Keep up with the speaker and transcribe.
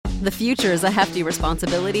The future is a hefty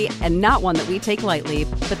responsibility and not one that we take lightly,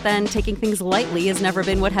 but then taking things lightly has never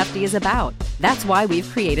been what Hefty is about. That's why we've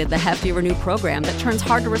created the Hefty Renew program that turns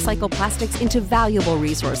hard-to-recycle plastics into valuable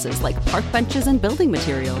resources like park benches and building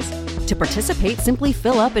materials. To participate, simply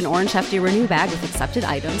fill up an orange Hefty Renew bag with accepted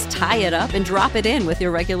items, tie it up, and drop it in with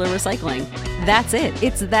your regular recycling. That's it.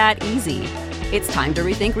 It's that easy. It's time to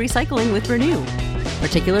rethink recycling with Renew.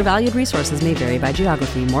 Particular valued resources may vary by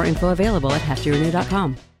geography. More info available at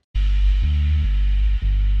heftyrenew.com.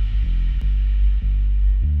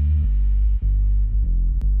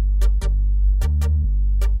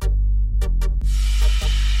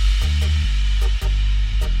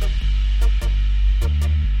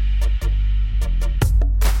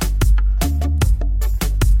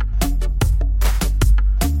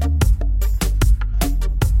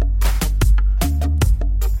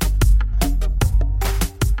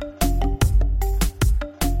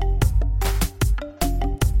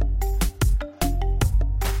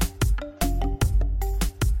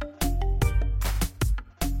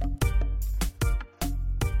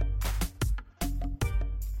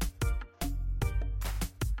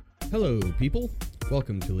 Hello, people.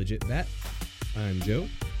 Welcome to Legit Bat. I'm Joe.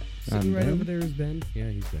 Sitting right over there is Ben. Yeah,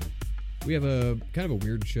 he's Ben. We have a kind of a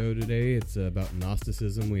weird show today. It's about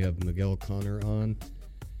Gnosticism. We have Miguel Connor on.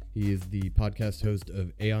 He is the podcast host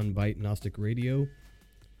of Aeon Byte Gnostic Radio.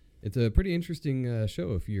 It's a pretty interesting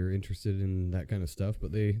show if you're interested in that kind of stuff,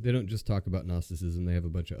 but they don't just talk about Gnosticism. They have a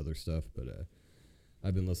bunch of other stuff, but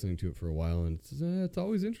I've been listening to it for a while, and it's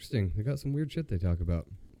always interesting. They got some weird shit they talk about.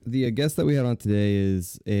 The guest that we had on today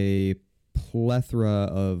is a plethora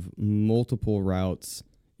of multiple routes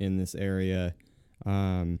in this area.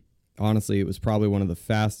 Honestly, it was probably one of the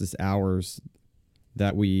fastest hours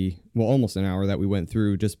that almost an hour that we went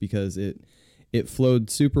through, just because it flowed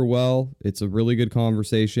super well. It's a really good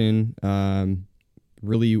conversation,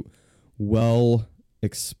 really well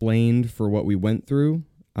explained for what we went through.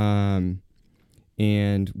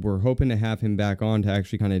 And we're hoping to have him back on to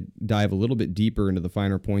actually kind of dive a little bit deeper into the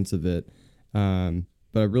finer points of it.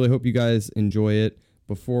 But I really hope you guys enjoy it.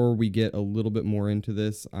 Before we get a little bit more into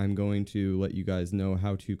this, I'm going to let you guys know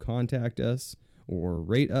how to contact us or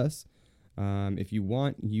rate us. If you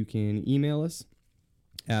want, you can email us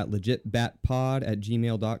at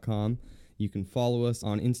legitbatpod@gmail.com. You can follow us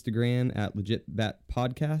on Instagram at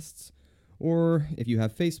legitbatpodcasts. Or if you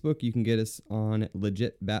have Facebook, you can get us on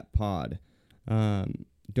legitbatpod.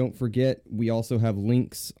 Don't forget, we also have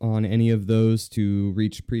links on any of those to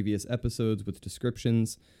reach previous episodes with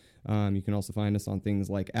descriptions. You can also find us on things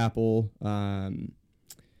like Apple,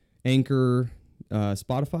 Anchor,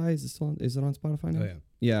 Spotify. Is it on Spotify now? Oh, yeah.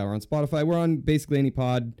 Yeah, we're on Spotify. We're on basically any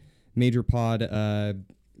major pod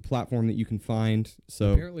platform that you can find.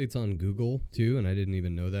 So apparently it's on Google, too, and I didn't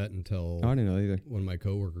even know that until... I didn't know either. One of my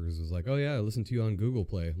coworkers was like, oh, yeah, I listened to you on Google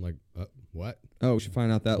Play. I'm like, what? Oh, we should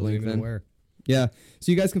find out that link then. Aware. Yeah,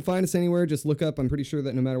 so you guys can find us anywhere. Just look up. I'm pretty sure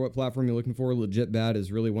that no matter what platform you're looking for, Legit Bat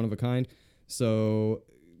is really one of a kind. So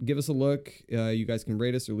give us a look. You guys can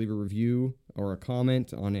rate us or leave a review or a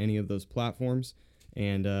comment on any of those platforms.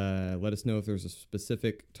 And let us know if there's a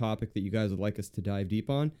specific topic that you guys would like us to dive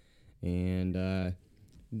deep on. And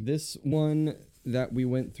this one that we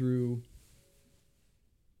went through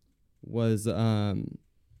was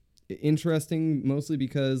interesting, mostly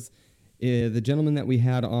because the gentleman that we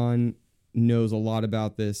had on knows a lot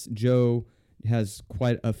about this. Joe has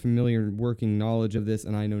quite a familiar working knowledge of this,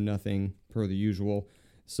 and I know nothing per the usual.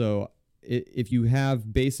 So if you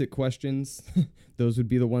have basic questions, those would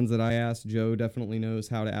be the ones that I asked. Joe definitely knows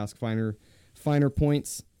how to ask finer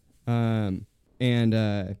points. Yeah,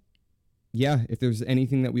 if there's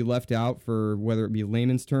anything that we left out for whether it be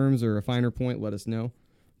layman's terms or a finer point, let us know.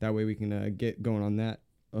 That way we can get going on that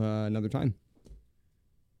another time.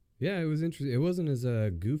 Yeah, it was interesting. It wasn't as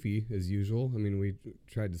goofy as usual. I mean, we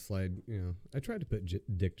tried to slide, I tried to put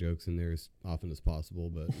dick jokes in there as often as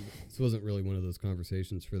possible, but this wasn't really one of those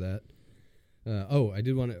conversations for that. I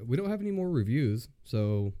did want to, we don't have any more reviews,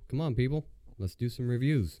 so come on, people. Let's do some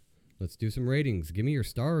reviews. Let's do some ratings. Give me your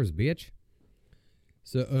stars, bitch.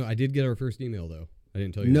 So I did get our first email, though. I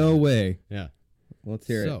didn't tell you. No that. way. Yeah. Let's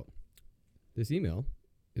hear it. So, this email,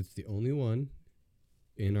 it's the only one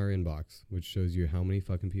in our inbox, which shows you how many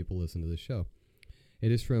fucking people listen to this show.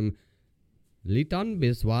 It is from Litan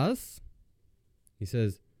Biswas. He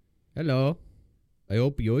says, "Hello. I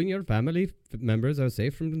hope you and your family members are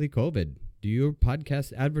safe from the COVID. Do your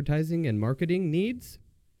podcast advertising and marketing needs? ?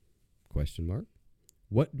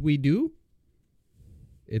 What we do?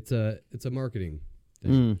 It's a marketing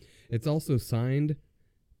thing. It's also signed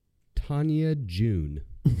Tanya June,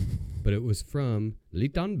 but it was from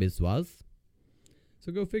Litan Biswas.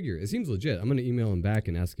 So go figure. It seems legit. I'm going to email him back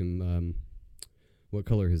and ask him what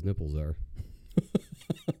color his nipples are.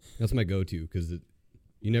 That's my go-to because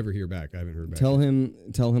you never hear back. I haven't heard back. Tell him,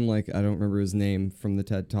 like, I don't remember his name from the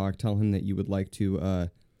TED Talk. Tell him that you would like to,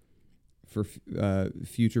 for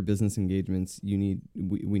future business engagements, we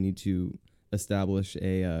need to establish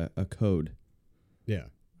a code. Yeah.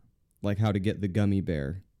 Like how to get the gummy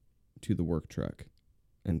bear to the work truck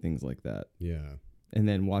and things like that. Yeah. And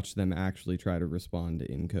then watch them actually try to respond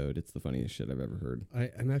in code. It's the funniest shit I've ever heard.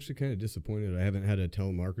 I'm actually kind of disappointed. I haven't had a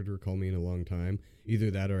telemarketer call me in a long time. Either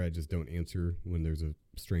that or I just don't answer when there's a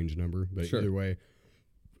strange number. But Sure. Either way,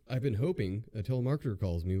 I've been hoping a telemarketer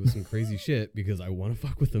calls me with some crazy shit because I want to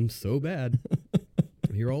fuck with them so bad.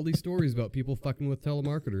 I hear all these stories about people fucking with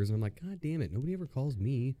telemarketers, and I'm like, God damn it, nobody ever calls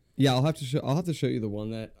me. Yeah, I'll have to show you the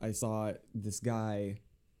one that I saw. This guy,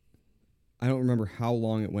 I don't remember how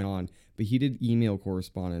long it went on, but he did email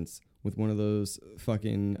correspondence with one of those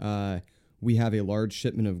fucking, we have a large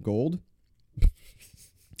shipment of gold.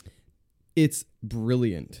 It's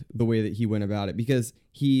brilliant the way that he went about it, because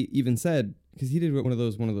he even said, because he did one of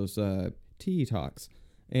those TE talks,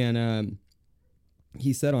 and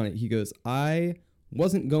he said on it, he goes, I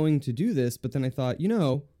wasn't going to do this, but then I thought,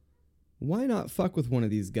 why not fuck with one of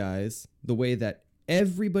these guys the way that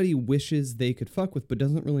everybody wishes they could fuck with but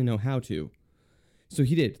doesn't really know how to. So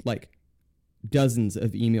he did like dozens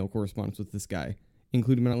of email correspondence with this guy,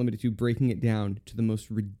 including but not limited to breaking it down to the most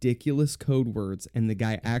ridiculous code words, and the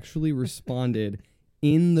guy actually responded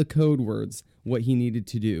in the code words what he needed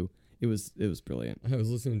to do. It was brilliant. I was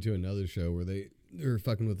listening to another show where they were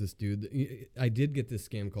fucking with this dude. I did get this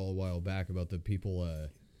scam call a while back about the people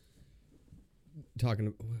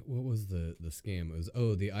talking. What was the scam? It was,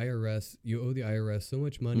 the IRS. You owe the IRS so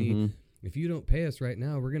much money. Mm-hmm. If you don't pay us right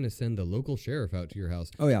now, we're going to send the local sheriff out to your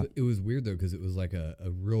house. Oh, yeah. It was weird, though, because it was like a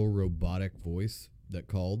real robotic voice that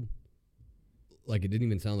called. Like, it didn't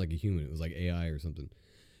even sound like a human. It was like AI or something.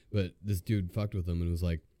 But this dude fucked with them and was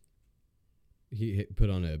like, he put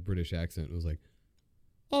on a British accent and was like,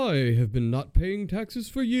 I have been not paying taxes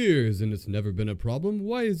for years, and it's never been a problem.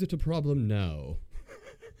 Why is it a problem now?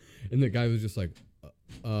 And the guy was just like,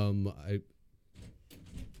 hang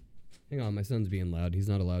on, my son's being loud. He's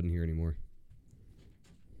not allowed in here anymore.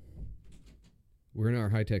 We're in our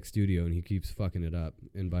high-tech studio, and he keeps fucking it up.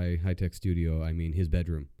 And by high-tech studio, I mean his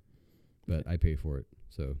bedroom. But I pay for it,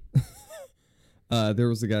 so. There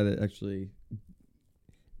was a guy that actually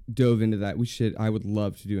dove into that. I would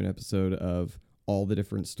love to do an episode of all the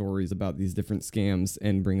different stories about these different scams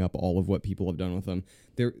and bring up all of what people have done with them.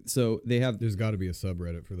 There's got to be a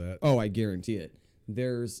subreddit for that. Oh, I guarantee it.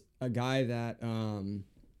 There's a guy that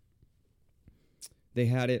they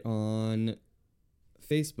had it on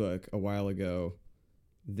Facebook a while ago.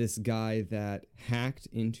 This guy that hacked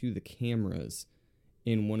into the cameras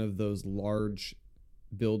in one of those large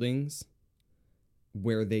buildings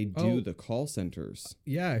where they do the call centers.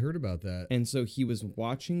 Yeah, I heard about that. And so he was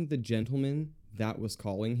watching the gentleman that was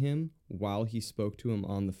calling him while he spoke to him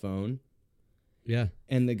on the phone. Yeah.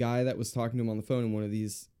 And the guy that was talking to him on the phone in one of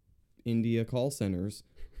these India call centers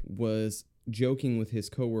was joking with his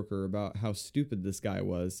coworker about how stupid this guy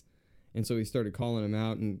was. And so he started calling him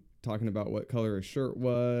out and talking about what color his shirt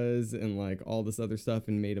was and like all this other stuff,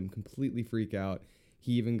 and made him completely freak out.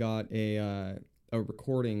 He even got a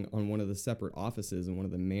recording on one of the separate offices in one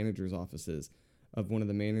of the managers' offices of one of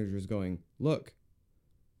the managers going, look,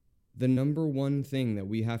 the number one thing that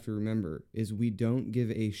we have to remember is we don't give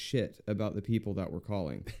a shit about the people that we're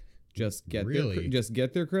calling. Just get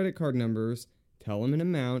their credit card numbers, tell them an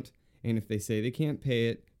amount, and if they say they can't pay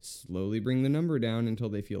it, slowly bring the number down until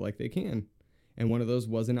they feel like they can. And one of those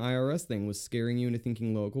was an IRS thing, was scaring you into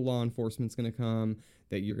thinking local law enforcement's going to come,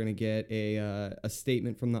 that you're going to get a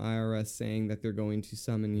statement from the IRS saying that they're going to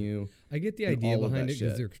summon you. I get the idea behind it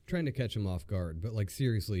because they're trying to catch them off guard. But, like,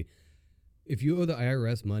 seriously, if you owe the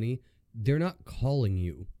IRS money, they're not calling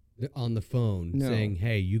you on the phone saying,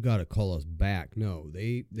 hey, you got to call us back. No,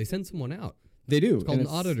 they send someone out. They do. It's called an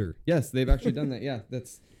auditor. Yes, they've actually done that. Yeah,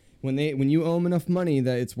 that's... When you owe them enough money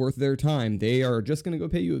that it's worth their time, they are just going to go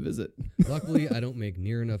pay you a visit. Luckily, I don't make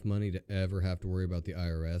near enough money to ever have to worry about the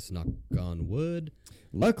IRS. Knock on wood.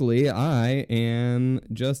 Luckily, I am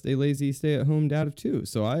just a lazy stay-at-home dad of two,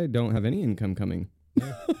 so I don't have any income coming.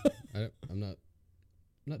 Yeah, I'm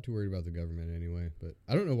not too worried about the government anyway. But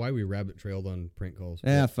I don't know why we rabbit trailed on prank calls.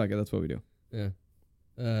 Yeah, fuck it. That's what we do.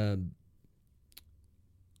 Yeah.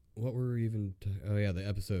 What were we even... the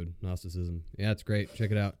episode, Gnosticism. Yeah, it's great.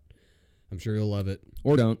 Check it out. I'm sure you'll love it.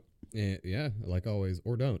 Or don't. Yeah, like always.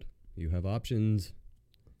 Or don't. You have options.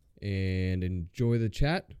 And enjoy the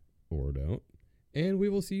chat. Or don't. And we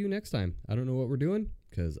will see you next time. I don't know what we're doing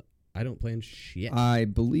because I don't plan shit. I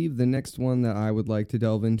believe the next one that I would like to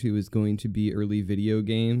delve into is going to be early video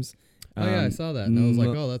games. Oh, yeah, I saw that. And I was like,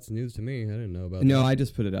 oh, that's news to me. I didn't know about that. No, I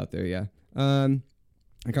just put it out there, yeah.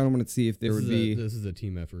 I kind of wanted to see if there would be... This is a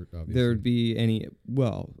team effort, obviously. There would be any...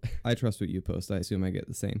 Well, I trust what you post. I assume I get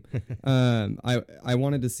the same. I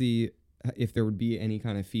wanted to see if there would be any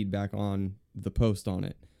kind of feedback on the post on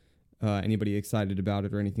it. Anybody excited about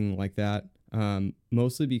it or anything like that.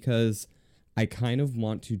 Mostly because I kind of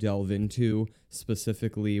want to delve into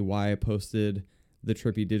specifically why I posted the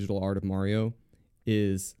trippy digital art of Mario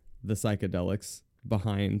is the psychedelics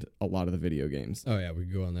behind a lot of the video games. Oh, yeah, we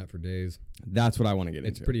could go on that for days. That's what I want to get into.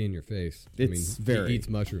 It's pretty in your face. It's very... He eats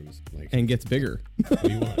mushrooms. And gets bigger. What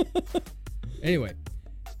do you want? Anyway,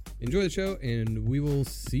 enjoy the show, and we will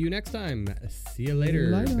see you next time. See you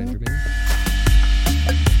later, Benjamin.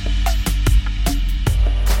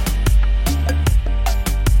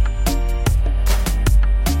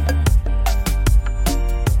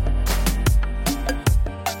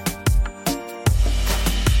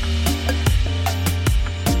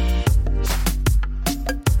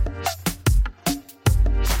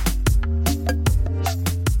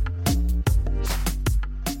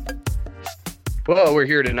 Well, we're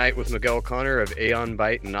here tonight with Miguel Connor of Aeon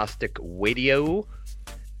Byte Gnostic Radio,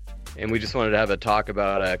 and we just wanted to have a talk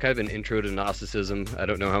about kind of an intro to Gnosticism. I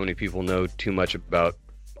don't know how many people know too much about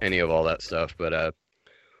any of all that stuff, but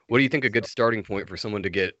what do you think a good starting point for someone to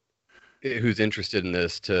get who's interested in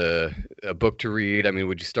this, to a book to read? I mean,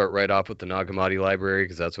 would you start right off with the Nag Hammadi library?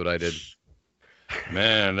 Because that's what I did.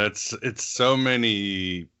 Man, it's so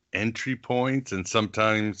many entry points, and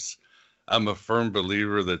sometimes I'm a firm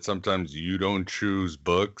believer that sometimes you don't choose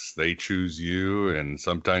books, they choose you, and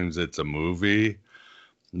sometimes it's a movie.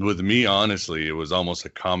 With me, honestly, it was almost a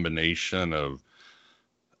combination of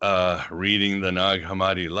reading the Nag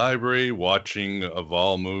Hammadi library, watching, of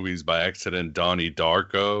all movies by accident, Donnie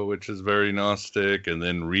Darko, which is very Gnostic, and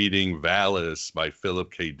then reading Valis by Philip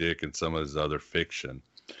K. Dick and some of his other fiction.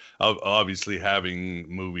 Obviously, having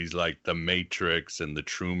movies like The Matrix and The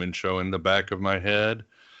Truman Show in the back of my head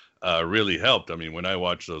really helped. I mean, when I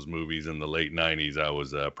watched those movies in the late 90s, I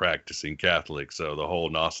was practicing Catholic. So the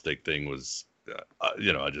whole Gnostic thing was,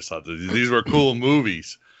 I just thought these were cool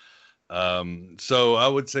movies. So I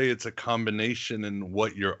would say it's a combination in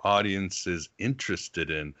what your audience is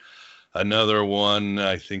interested in. Another one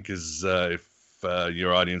I think is if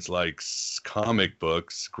your audience likes comic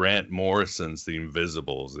books, Grant Morrison's The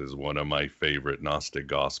Invisibles is one of my favorite Gnostic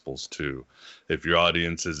Gospels too. If your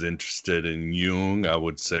audience is interested in Jung, I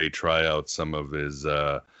would say try out some of his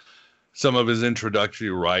introductory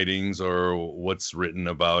writings or what's written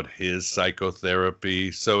about his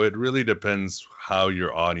psychotherapy. So it really depends how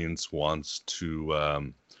your audience wants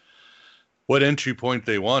to, what entry point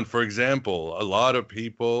they want. For example, a lot of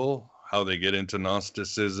people, how they get into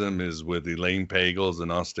Gnosticism is with Elaine Pagel's The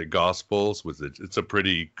Gnostic Gospels. It's a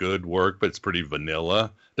pretty good work, but it's pretty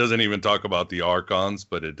vanilla. Doesn't even talk about the archons,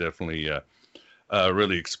 but it definitely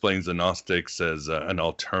really explains the Gnostics as an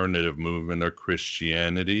alternative movement of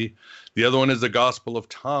Christianity. The other one is the Gospel of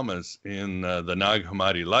Thomas in the Nag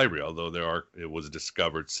Hammadi library, although it was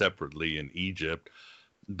discovered separately in Egypt.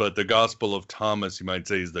 But the Gospel of Thomas, you might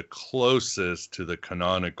say, is the closest to the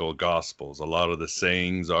canonical Gospels. A lot of the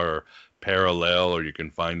sayings are parallel, or you can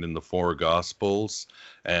find in the four Gospels,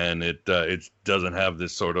 and it doesn't have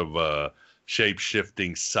this sort of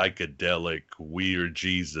shape-shifting, psychedelic, weird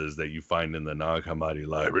Jesus that you find in the Nag Hammadi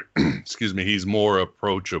library. Excuse me. He's more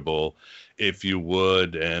approachable, if you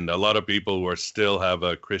would, and a lot of people who are still have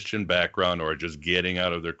a Christian background or are just getting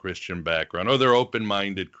out of their Christian background, or they're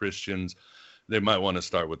open-minded Christians, they might want to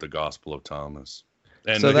start with the Gospel of Thomas.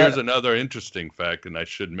 And so here's another interesting fact, and I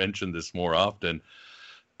should mention this more often.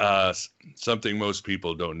 Something most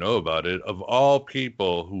people don't know about it. Of all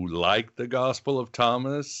people who like the Gospel of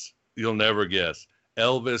Thomas, you'll never guess,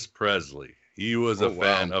 Elvis Presley. He was a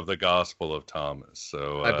fan of the Gospel of Thomas.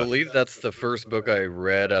 So I believe that's the first book I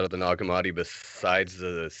read out of the Nag Hammadi besides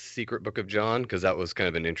the Secret Book of John, because that was kind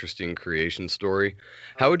of an interesting creation story.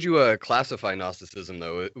 How would you classify Gnosticism,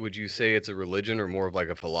 though? Would you say it's a religion or more of like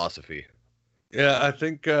a philosophy? Yeah, I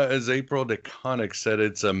think as April DeConnick said,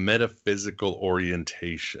 it's a metaphysical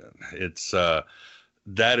orientation. It's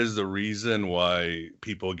that is the reason why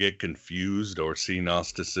people get confused or see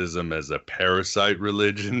Gnosticism as a parasite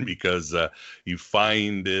religion, because you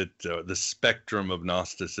find it, the spectrum of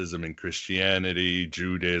Gnosticism in Christianity,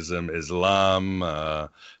 Judaism, Islam,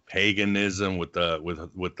 paganism with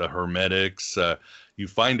the Hermetics. You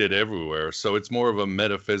find it everywhere. So it's more of a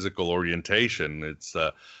metaphysical orientation. It's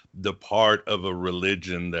the part of a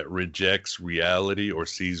religion that rejects reality or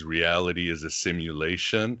sees reality as a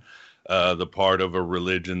simulation. The part of a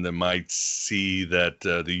religion that might see that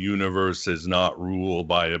the universe is not ruled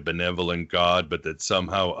by a benevolent God, but that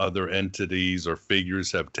somehow other entities or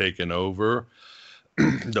figures have taken over.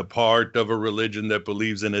 The part of a religion that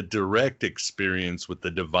believes in a direct experience with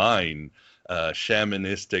the divine,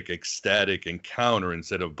 shamanistic, ecstatic encounter,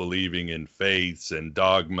 instead of believing in faiths and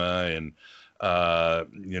dogma and,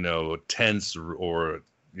 tense or,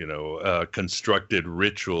 constructed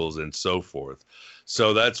rituals and so forth.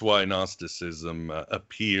 So that's why Gnosticism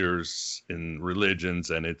appears in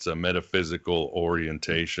religions, and it's a metaphysical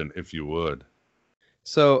orientation, if you would.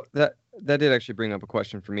 So that did actually bring up a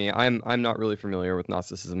question for me. I'm not really familiar with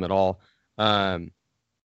Gnosticism at all.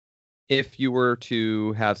 If you were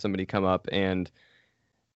to have somebody come up and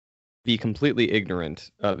be completely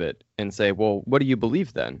ignorant of it and say, "Well, what do you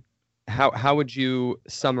believe then?" How would you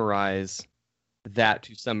summarize that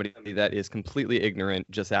to somebody that is completely ignorant,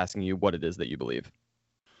 just asking you what it is that you believe?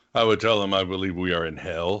 I would tell them I believe we are in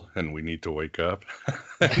hell and we need to wake up.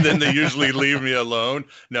 And then they usually leave me alone.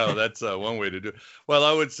 No, that's one way to do it. Well,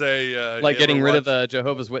 I would say... like getting rid of the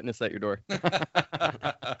Jehovah's Witness at your door.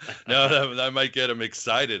 No, that might get them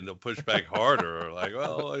excited and they'll push back harder. Or like,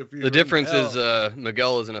 well, if the difference is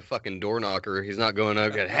Miguel isn't a fucking door knocker. He's not going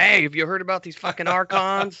up and, "Hey, have you heard about these fucking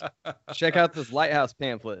archons? Check out this Lighthouse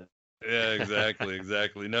pamphlet." Yeah, exactly.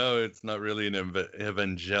 No, it's not really an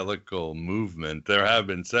evangelical movement. There have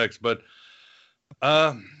been sects, but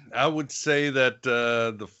I would say that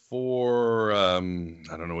the four, I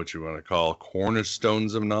don't know what you want to call,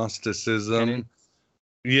 cornerstones of Gnosticism.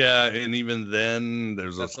 Yeah, and even then,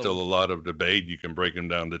 there's still a lot of debate. You can break them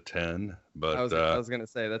down to 10, but I was going to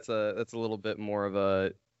say that's a little bit more of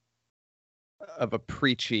a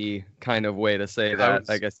preachy kind of way to say that.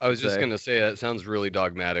 I guess I was just going to say that sounds really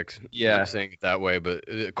dogmatic. Yeah, saying it that way, but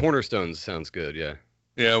cornerstones sounds good. Yeah.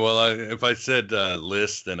 Yeah, well, if I said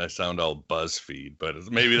list, then I sound all BuzzFeed, but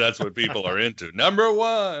maybe that's what people are into. Number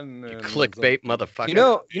one. Clickbait, motherfucker.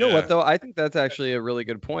 You know what, though? I think that's actually a really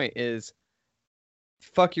good point, is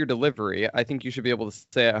fuck your delivery. I think you should be able to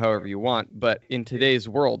say it however you want, but in today's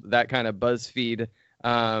world, that kind of BuzzFeed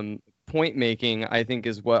point making, I think,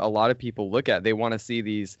 is what a lot of people look at. They want to see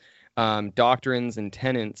these doctrines and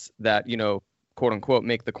tenets that, quote unquote,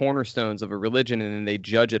 make the cornerstones of a religion, and then they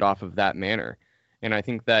judge it off of that manner. And I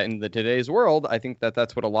think that in today's world, I think that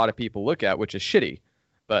that's what a lot of people look at, which is shitty.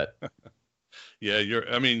 But yeah,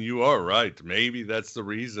 you are right. Maybe that's the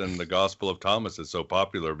reason the Gospel of Thomas is so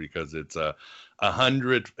popular, because it's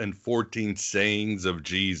 114 sayings of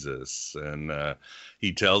Jesus, and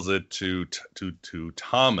he tells it to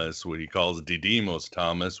Thomas, what he calls Didymos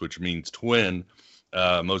Thomas, which means twin.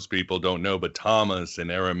 Most people don't know, but Thomas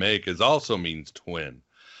in Aramaic also means twin.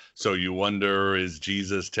 So you wonder, is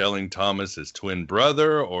Jesus telling Thomas his twin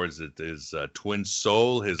brother, or is it his twin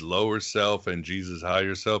soul, his lower self, and Jesus'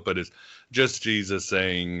 higher self? But it's just Jesus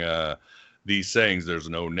saying these sayings. There's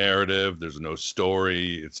no narrative, there's no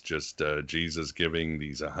story. It's just Jesus giving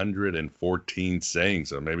these 114 sayings.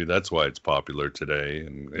 So maybe that's why it's popular today.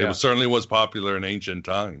 And it certainly was popular in ancient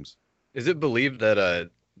times. Is it believed that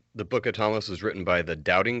the Book of Thomas was written by the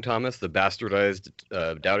Doubting Thomas, the bastardized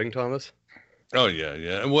Doubting Thomas? Oh,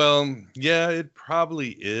 yeah. Well, yeah, it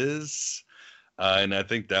probably is. And I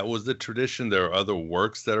think that was the tradition. There are other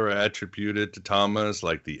works that are attributed to Thomas,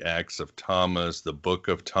 like the Acts of Thomas, the Book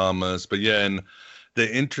of Thomas. But yeah, and the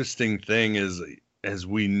interesting thing is, as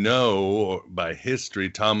we know by history,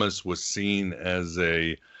 Thomas was seen as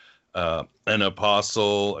an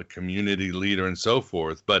apostle, a community leader, and so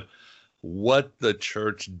forth. But what the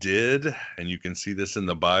church did, and you can see this in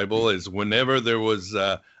the Bible, is whenever there was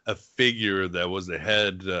a figure that was the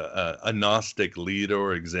head, a Gnostic leader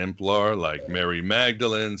or exemplar, like Mary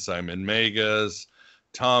Magdalene, Simon Magus,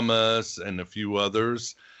 Thomas, and a few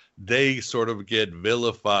others, they sort of get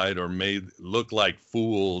vilified or made look like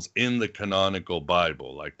fools in the canonical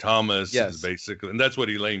Bible. Like Thomas is basically, and that's what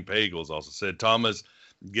Elaine Pagels also said, Thomas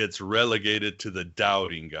gets relegated to the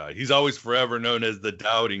doubting guy. He's always forever known as the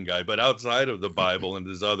doubting guy, but outside of the Bible and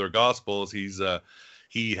his other gospels, he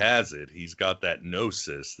has it. He's got that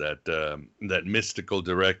gnosis, that mystical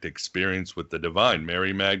direct experience with the divine.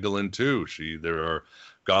 Mary Magdalene too. There are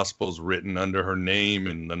gospels written under her name.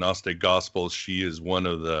 In the Gnostic Gospels, she is one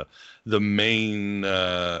of the main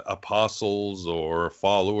apostles or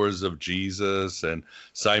followers of Jesus. And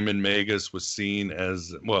Simon Magus was seen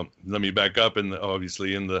as, well, let me back up.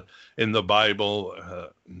 Obviously in the Bible,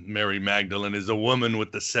 Mary Magdalene is a woman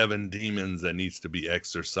with the 7 demons that needs to be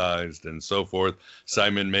exorcised and so forth.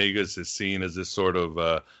 Simon Magus is seen as this sort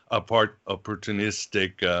of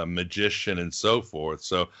opportunistic magician and so forth.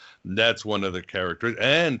 So that's one of the characters.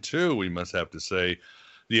 And two, we must have to say,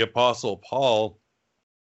 the Apostle Paul,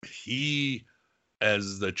 he,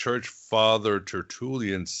 as the church father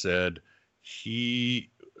Tertullian said,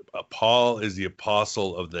 Paul is the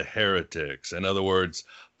apostle of the heretics. In other words,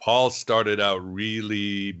 Paul started out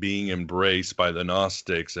really being embraced by the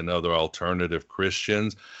Gnostics and other alternative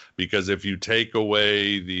Christians, because if you take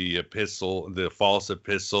away the false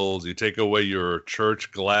epistles, you take away your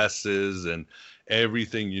church glasses and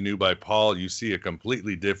everything you knew by Paul, you see a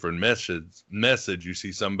completely different message. You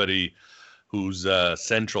see somebody whose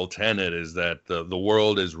central tenet is that the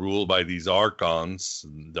world is ruled by these archons,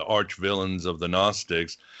 the arch villains of the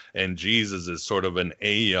Gnostics, and Jesus is sort of an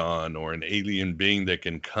aeon or an alien being that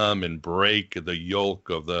can come and break the yoke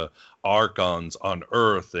of the archons on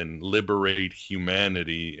earth and liberate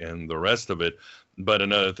humanity and the rest of it. But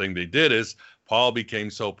another thing they did is Paul became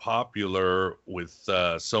so popular with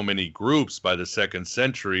so many groups by the 2nd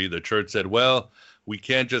century, the church said, well, we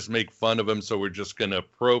can't just make fun of him, so we're just going to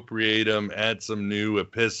appropriate him, add some new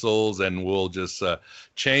epistles, and we'll just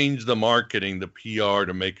change the marketing, the PR,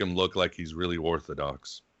 to make him look like he's really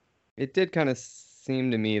orthodox. It did kind of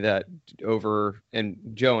seem to me that and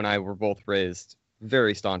Joe and I were both raised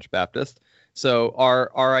very staunch Baptist. So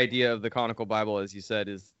our idea of the canonical Bible, as you said,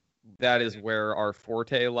 is where our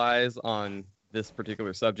forte lies on this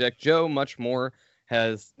particular subject. Joe much more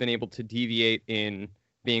has been able to deviate in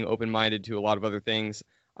being open-minded to a lot of other things.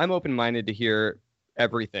 I'm open-minded to hear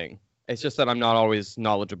everything. It's just that I'm not always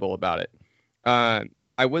knowledgeable about it.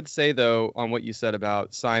 I would say, though, on what you said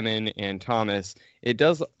about Simon and Thomas,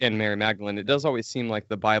 and Mary Magdalene, it does always seem like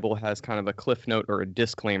the Bible has kind of a cliff note or a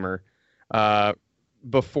disclaimer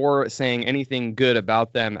before saying anything good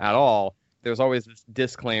about them at all. There's always this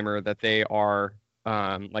disclaimer that they are,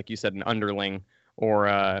 like you said, an underling or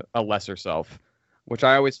a lesser self, which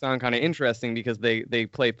I always found kind of interesting because they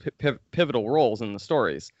play pivotal roles in the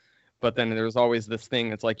stories. But then there's always this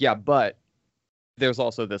thing that's like, yeah, but there's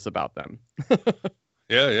also this about them.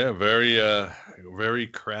 Yeah, very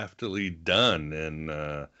craftily done. And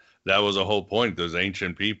that was the whole point. Those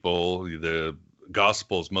ancient people, the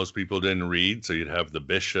Gospels, most people didn't read. So you'd have the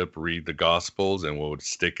bishop read the Gospels, and what would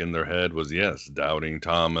stick in their head was, yes, doubting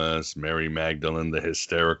Thomas, Mary Magdalene, the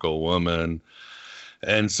hysterical woman,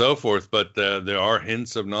 and so forth. But there are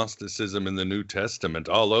hints of Gnosticism in the New Testament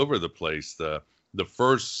all over the place. The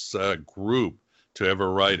first group to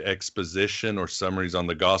ever write exposition or summaries on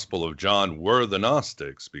the Gospel of John were the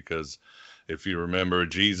Gnostics, because if you remember,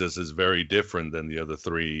 Jesus is very different than the other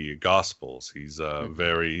 3 Gospels. He's a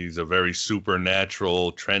very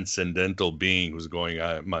supernatural, transcendental being who's going,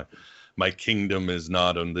 my kingdom is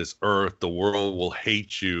not on this earth. The world will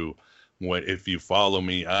hate you if you follow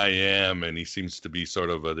me. I am. And he seems to be sort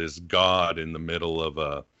of this God in the middle of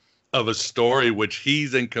a story which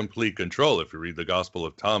he's in complete control. If you read the Gospel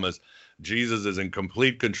of Thomas, Jesus is in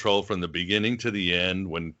complete control from the beginning to the end.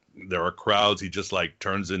 When there are crowds, he just like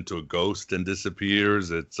turns into a ghost and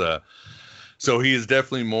disappears. So he is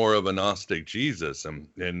definitely more of a Gnostic Jesus. And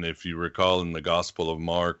if you recall in the Gospel of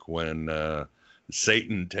Mark, when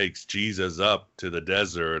Satan takes Jesus up to the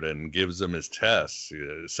desert and gives him his tests,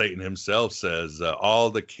 Satan himself says,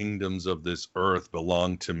 all the kingdoms of this earth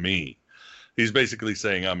belong to me. He's basically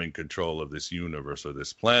saying, I'm in control of this universe or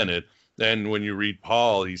this planet. Then when you read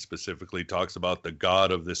Paul, he specifically talks about the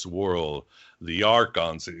God of this world, the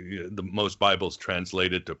archons. The most Bibles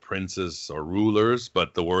translate it to princes or rulers,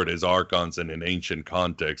 but the word is archons, and in ancient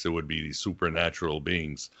context, it would be these supernatural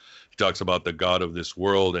beings. He talks about the God of this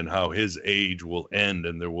world and how his age will end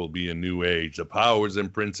and there will be a new age, the powers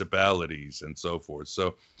and principalities and so forth.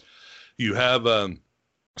 So you have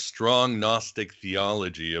strong Gnostic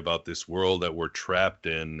theology about this world that we're trapped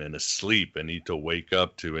in and asleep and need to wake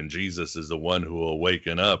up to, and Jesus is the one who will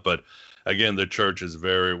waken up. But again, the church was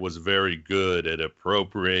very good at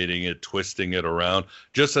appropriating it, twisting it around,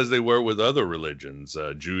 just as they were with other religions.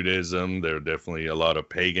 Judaism, there's definitely a lot of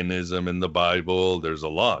paganism in the Bible. There's a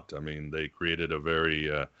lot. I mean, they created a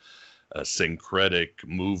a syncretic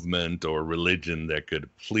movement or religion that could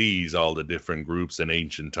please all the different groups in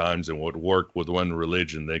ancient times, and would work with one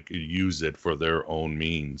religion, they could use it for their own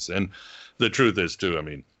means. And the truth is, too, I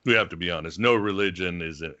mean, we have to be honest, no religion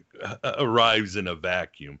arrives in a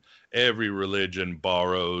vacuum. Every religion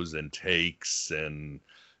borrows and takes and,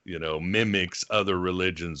 mimics other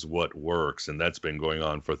religions what works, and that's been going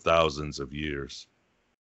on for thousands of years.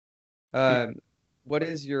 What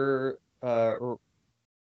is your how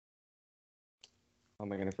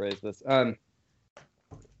am I going to phrase this?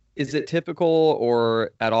 Is it typical or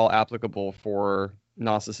at all applicable for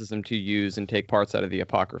Gnosticism to use and take parts out of the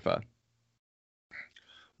Apocrypha?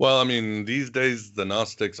 Well, I mean, these days the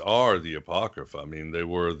Gnostics are the Apocrypha. I mean, they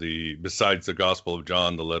were besides the Gospel of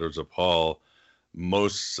John, the letters of Paul,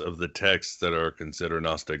 most of the texts that are considered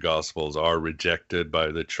Gnostic Gospels are rejected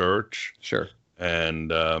by the church. Sure.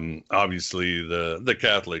 And obviously the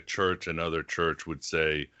Catholic Church and other church would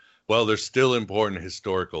say, well, there's still important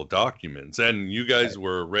historical documents. And you guys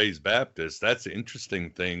were raised Baptist. That's an interesting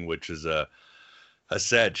thing, which is a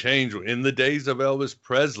sad change. In the days of Elvis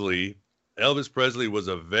Presley was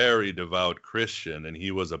a very devout Christian, and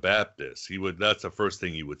he was a Baptist. That's the first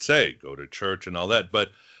thing he would say, go to church and all that.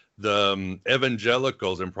 But the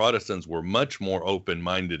evangelicals and Protestants were much more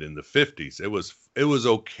open-minded in the 50s. It was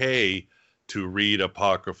okay to read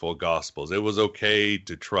apocryphal gospels. It was okay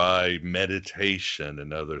to try meditation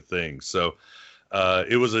and other things. So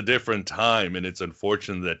it was a different time, and it's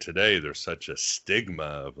unfortunate that today there's such a stigma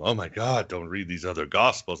of, oh my God, don't read these other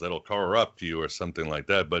gospels, that'll corrupt you or something like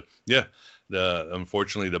that. But yeah,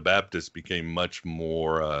 unfortunately the Baptists became much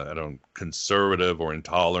more conservative or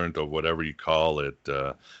intolerant or whatever you call it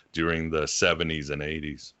during the 70s and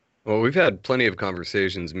 80s. Well, we've had plenty of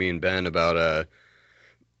conversations, me and Ben, about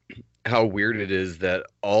how weird it is that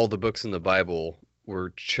all the books in the Bible were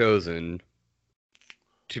chosen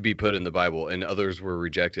to be put in the Bible and others were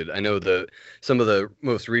rejected. I know some of the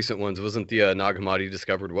most recent ones, wasn't the Nag Hammadi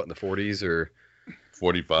discovered, in the 40s or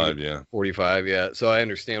 45, yeah. 45, yeah. So I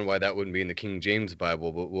understand why that wouldn't be in the King James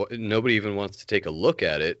Bible, but nobody even wants to take a look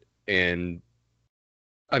at it. And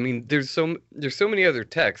I mean, there's so many other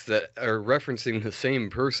texts that are referencing the same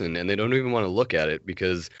person, and they don't even want to look at it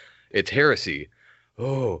because it's heresy.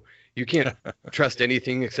 Oh, you can't trust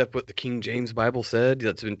anything except what the King James Bible said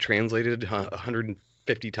that's been translated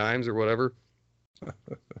 150 times or whatever.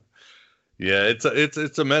 Yeah, it's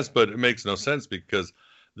a mess, but it makes no sense because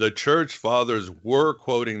the church fathers were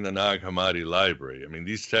quoting the Nag Hammadi library. I mean,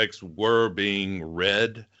 these texts were being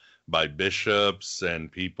read by bishops and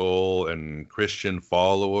people and Christian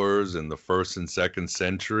followers in the 1st and 2nd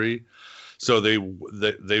century. So they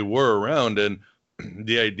were around, and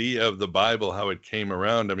the idea of the Bible, how it came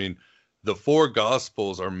around. I mean, the 4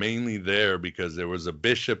 Gospels are mainly there because there was a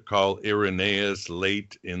bishop called Irenaeus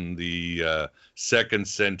late in the 2nd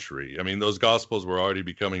century. I mean, those Gospels were already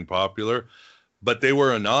becoming popular, but they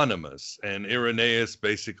were anonymous. And Irenaeus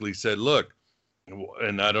basically said, look,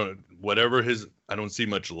 and I don't see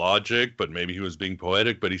much logic, but maybe he was being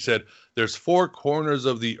poetic, but he said, there's 4 corners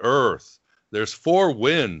of the earth. There's 4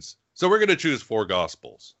 winds. So we're going to choose 4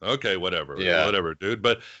 Gospels. Okay, whatever. Yeah. Whatever, dude.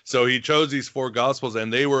 But so he chose these 4 Gospels,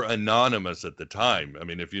 and they were anonymous at the time. I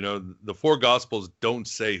mean, if you know, the 4 Gospels don't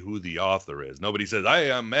say who the author is. Nobody says,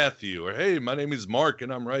 hey, I'm Matthew, or hey, my name is Mark,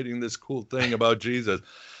 and I'm writing this cool thing about Jesus.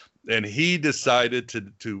 And he decided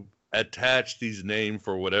to attach these names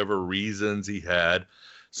for whatever reasons he had.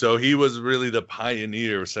 So he was really the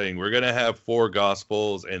pioneer saying, we're going to have 4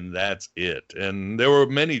 Gospels, and that's it. And there were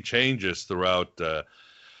many changes throughout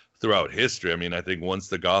history. I mean, I think once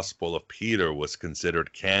the Gospel of Peter was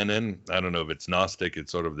considered canon, I don't know if it's Gnostic,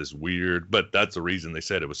 it's sort of this weird, but that's the reason they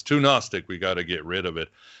said it was too Gnostic, we got to get rid of it.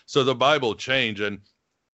 So the Bible changed, and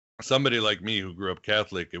somebody like me who grew up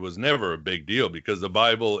Catholic, it was never a big deal because the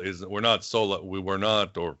Bible or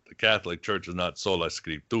the Catholic Church is not sola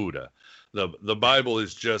scriptura. The Bible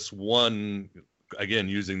is just one, again,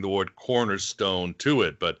 using the word cornerstone to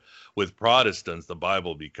it, but with Protestants, the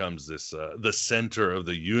Bible becomes this the center of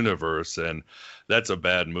the universe, and that's a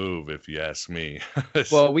bad move, if you ask me.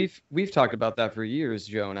 Well, we've talked about that for years,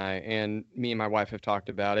 Joe and I, and me and my wife have talked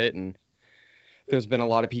about it, and there's been a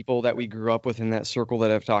lot of people that we grew up with in that circle that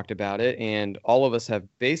have talked about it, and all of us have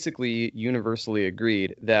basically universally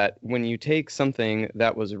agreed that when you take something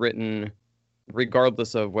that was written,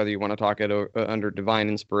 regardless of whether you want to talk it under divine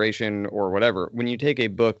inspiration or whatever, when you take a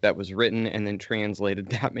book that was written and then translated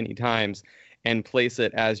that many times and place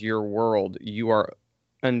it as your world, you are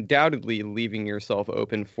undoubtedly leaving yourself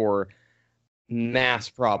open for mass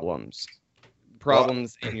problems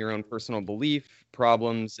in your own personal belief,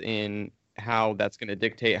 problems in how that's going to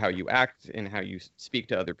dictate how you act and how you speak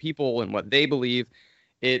to other people and what they believe.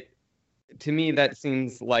 To me, that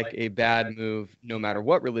seems like a bad move no matter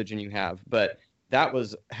what religion you have. But that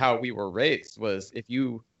was how we were raised, was if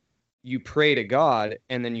you pray to God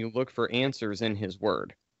and then you look for answers in his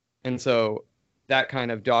word. And so that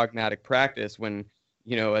kind of dogmatic practice, when,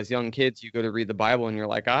 you know, as young kids, you go to read the Bible and you're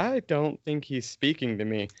like, I don't think he's speaking to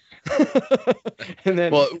me. And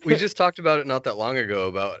then, well, we just talked about it not that long ago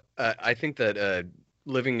about, I think that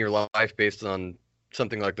living your life based on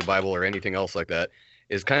something like the Bible or anything else like that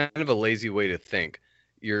is kind of a lazy way to think.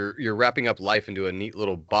 You're wrapping up life into a neat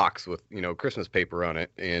little box with, you know, Christmas paper on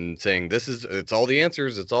it and saying it's all the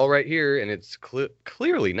answers, it's all right here, and it's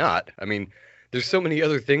clearly not. I mean, there's so many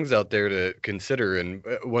other things out there to consider, and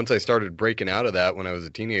once I started breaking out of that when I was a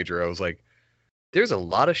teenager, I was like, there's a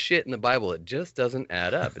lot of shit in the Bible. It just doesn't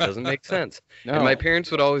add up. It doesn't make sense. No. And my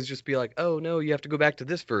parents would always just be like, oh, no, you have to go back to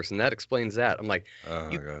this verse, and that explains that. I'm like,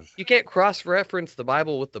 you can't cross-reference the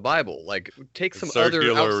Bible with the Bible. Like, take some other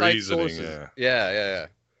outside sources. Yeah.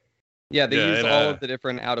 Yeah, they use all of the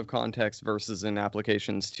different out-of-context verses and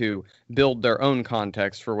applications to build their own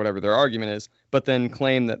context for whatever their argument is, but then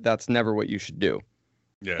claim that that's never what you should do.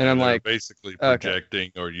 Yeah, and I'm like, basically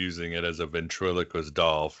projecting or using it as a ventriloquist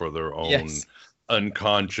doll for their own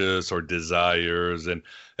unconscious or desires. And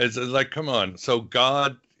it's like, come on. So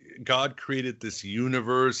God created this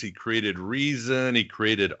universe. He created reason. He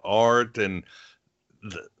created art, and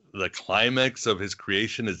the climax of his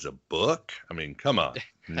creation is a book. I mean, come on.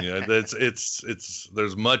 Yeah,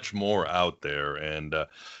 there's much more out there. And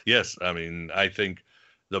yes, I mean, I think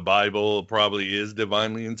the Bible probably is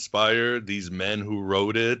divinely inspired. These men who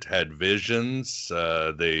wrote it had visions.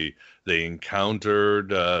 They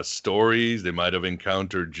encountered stories. They might have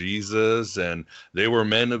encountered Jesus, and they were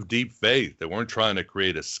men of deep faith. They weren't trying to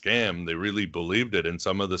create a scam. They really believed it. And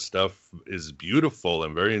some of the stuff is beautiful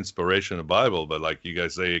and very inspirational in the Bible. But like you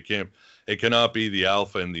guys say, it cannot be the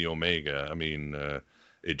Alpha and the Omega. I mean,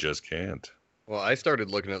 it just can't. Well, I started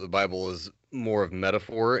looking at the Bible as more of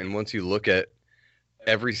metaphor, and once you look at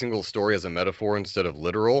every single story as a metaphor instead of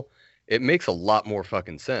literal, it makes a lot more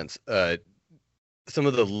fucking sense. Some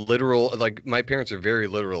of the literal, like, my parents are very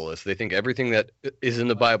literalists. They think everything that is in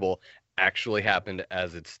the Bible actually happened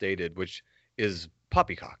as it's stated, which is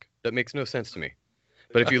poppycock. That makes no sense to me.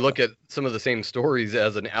 But if you look at some of the same stories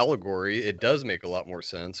as an allegory, it does make a lot more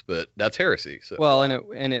sense, but that's heresy. So. Well,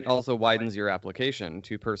 and it also widens your application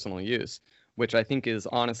to personal use, which I think is,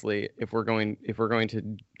 honestly, if we're going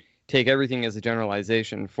to take everything as a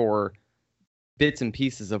generalization for bits and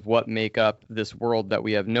pieces of what make up this world that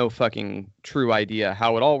we have no fucking true idea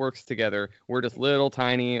how it all works together. We're just little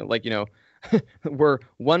tiny, like, you know, we're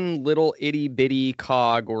one little itty bitty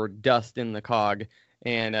cog or dust in the cog.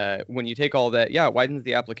 And when you take all that, it widens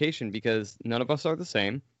the application, because none of us are the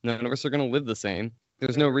same. None of us are going to live the same.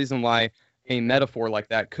 There's no reason why a metaphor like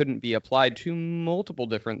that couldn't be applied to multiple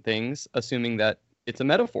different things, assuming that it's a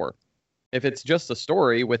metaphor. If it's just a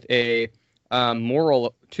story with a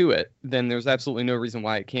moral to it, then there's absolutely no reason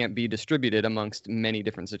why it can't be distributed amongst many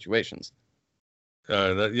different situations.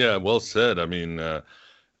 Well said. I mean,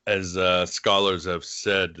 as scholars have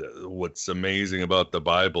said, what's amazing about the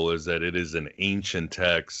Bible is that it is an ancient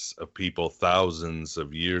text of people thousands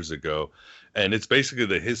of years ago. And it's basically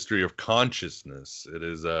the history of consciousness. It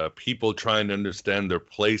is people trying to understand their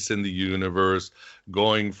place in the universe,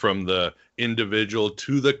 going from the individual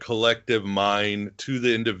to the collective mind to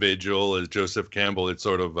the individual. As Joseph Campbell, it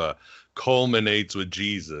sort of culminates with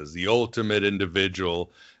Jesus, the ultimate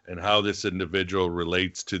individual, and how this individual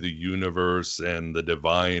relates to the universe and the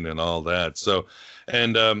divine and all that. So,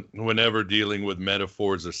 and whenever dealing with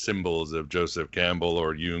metaphors or symbols, of Joseph Campbell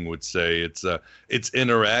or Jung would say, it's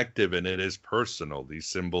interactive and it is personal. These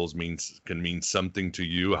symbols can mean something to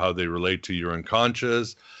you, how they relate to your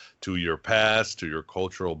unconscious, to your past, to your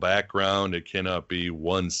cultural background. It cannot be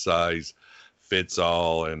one size fits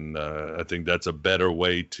all. And I think that's a better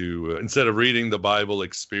way to, instead of reading the Bible,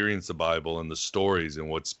 experience the Bible and the stories and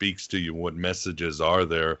what speaks to you, what messages are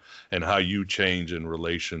there, and how you change in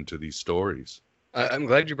relation to these stories. I'm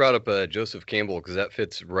glad you brought up Joseph Campbell, because that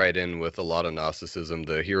fits right in with a lot of Gnosticism,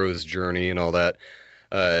 the hero's journey and all that.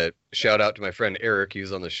 Shout out to my friend Eric. He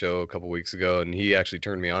was on the show a couple weeks ago, and he actually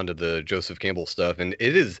turned me on to the Joseph Campbell stuff, and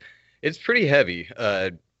it's pretty heavy.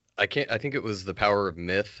 I think it was The Power of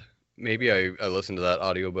Myth. Maybe I listened to that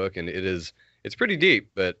audiobook, and it's pretty deep,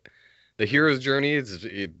 but the hero's journey is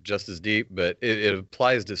just as deep, but it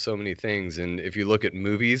applies to so many things. And if you look at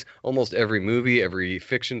movies, almost every movie, every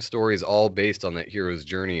fiction story is all based on that hero's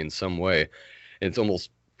journey in some way. And it's almost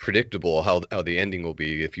predictable how the ending will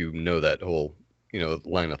be if you know that whole,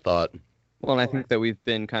 line of thought. Well, and I think that we've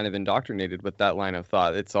been kind of indoctrinated with that line of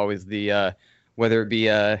thought. It's always the whether it be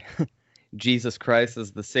Jesus Christ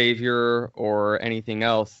as the savior or anything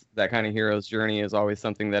else, that kind of hero's journey is always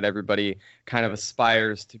something that everybody kind of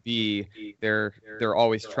aspires to be. They're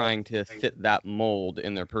always trying to fit that mold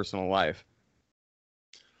in their personal life.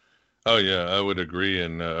 Oh yeah, I would agree.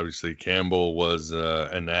 And obviously Campbell was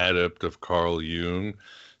an adept of Carl Jung,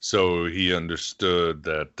 so he understood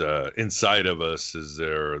that inside of us is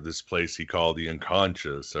there this place he called the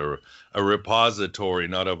unconscious, or a repository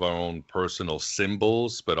not of our own personal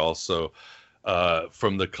symbols, but also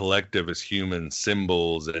from the collective as human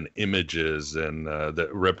symbols and images, and that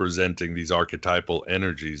representing these archetypal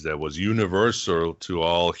energies that was universal to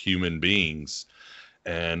all human beings.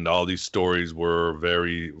 And all these stories were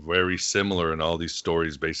very, very similar, and all these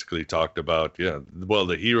stories basically talked about,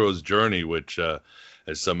 the hero's journey, which,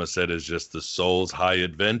 as some have said, is just the soul's high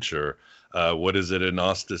adventure. What is it in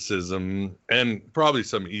Gnosticism, and probably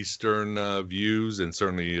some Eastern views, and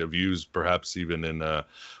certainly views perhaps even in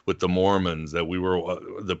with the Mormons, that we were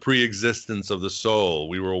the pre-existence of the soul.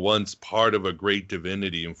 We were once part of a great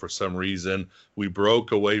divinity, and for some reason we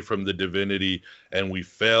broke away from the divinity and we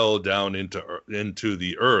fell down into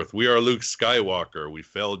the earth. We are Luke Skywalker. We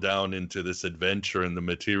fell down into this adventure in the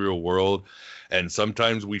material world, and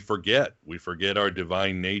sometimes we forget our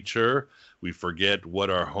divine nature. We forget what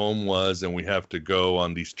our home was, and we have to go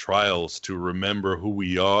on these trials to remember who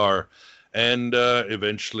we are, and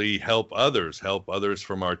eventually help others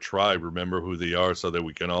from our tribe remember who they are, so that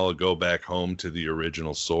we can all go back home to the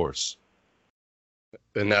original source.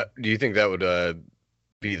 And do you think that would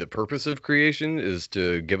be the purpose of creation, is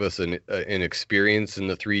to give us an experience in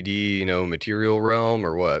the 3D, material realm,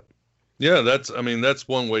 or what? Yeah, that's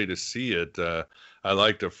one way to see it. I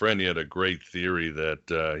liked a friend, he had a great theory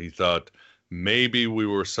that he thought maybe we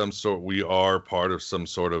are part of some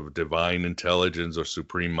sort of divine intelligence or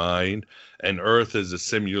supreme mind, and Earth is a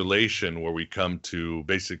simulation where we come to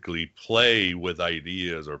basically play with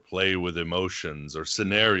ideas or play with emotions or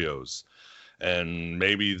scenarios. And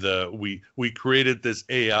maybe we created this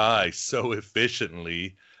AI so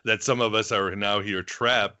efficiently that some of us are now here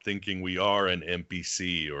trapped, thinking we are an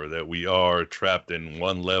NPC, or that we are trapped in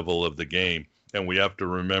one level of the game. And we have to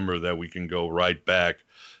remember that we can go right back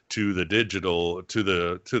to the digital, to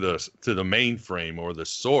the mainframe or the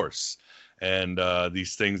source. And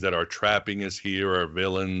these things that are trapping us here, are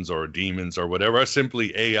villains or demons or whatever, are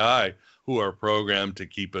simply AI who are programmed to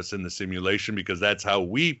keep us in the simulation, because that's how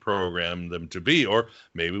we program them to be. Or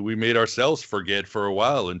maybe we made ourselves forget for a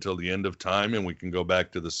while until the end of time, and we can go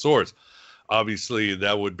back to the source. Obviously,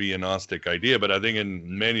 that would be a Gnostic idea, but I think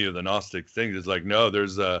in many of the Gnostic things, it's like, no,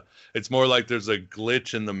 it's more like there's a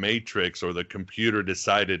glitch in the matrix, or the computer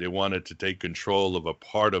decided it wanted to take control of a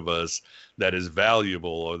part of us that is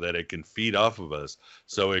valuable, or that it can feed off of us.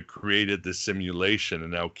 So it created this simulation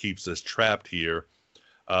and now keeps us trapped here.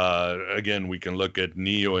 Again, we can look at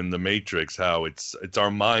Neo in the Matrix, how it's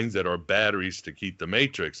our minds that are batteries to keep the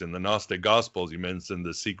Matrix. In the Gnostic Gospels, you mentioned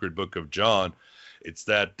the secret book of John. It's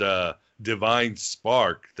that divine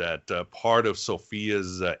spark, that part of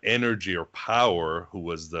Sophia's energy or power, who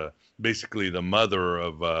was basically the mother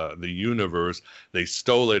of the universe. They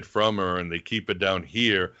stole it from her and they keep it down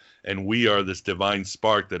here. And we are this divine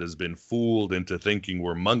spark that has been fooled into thinking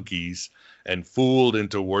we're monkeys, and fooled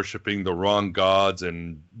into worshiping the wrong gods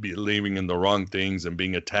and believing in the wrong things and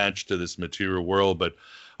being attached to this material world. But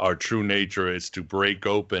our true nature is to break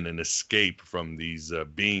open and escape from these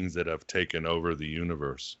beings that have taken over the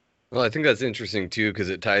universe. Well, I think that's interesting too, because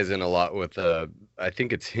it ties in a lot with, I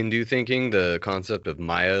think it's Hindu thinking, the concept of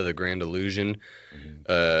Maya, the grand illusion,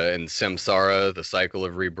 and samsara, the cycle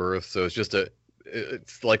of rebirth. So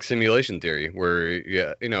it's like simulation theory,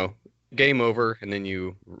 where game over, and then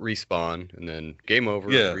you respawn, and then game over,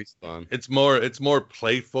 and respawn. It's more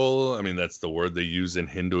playful. I mean, that's the word they use in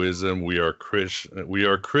Hinduism. We are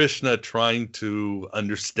Krishna trying to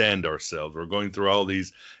understand ourselves. We're going through all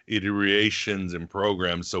these iterations and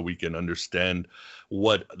programs so we can understand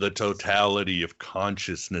what the totality of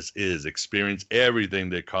consciousness is, experience everything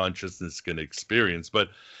that consciousness can experience. But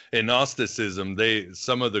in Gnosticism,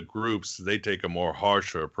 some of the groups, they take a more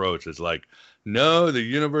harsher approach. It's like, no, the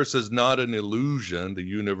universe is not an illusion. The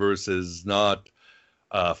universe is not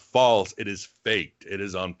false. It is faked. It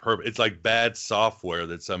is on purpose. It's like bad software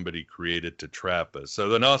that somebody created to trap us. So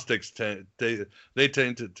the Gnostics tend to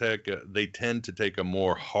take a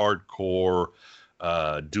more hardcore,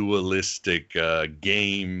 dualistic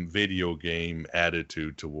video game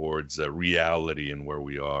attitude towards reality and where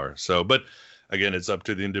we are. So, but again, it's up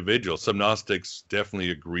to the individual. Some Gnostics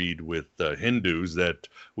definitely agreed with Hindus that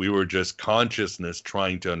we were just consciousness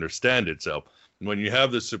trying to understand itself. When you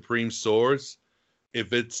have the supreme source,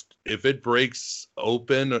 if it breaks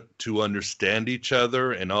open to understand each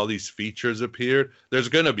other and all these features appear, there's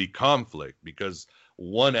going to be conflict, because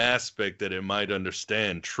one aspect that it might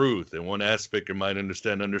understand truth, and one aspect it might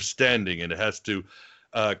understand understanding, and it has to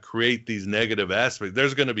create these negative aspects.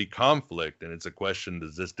 There's going to be conflict, and it's a question: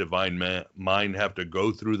 does this divine mind have to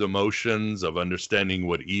go through the motions of understanding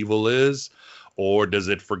what evil is, or does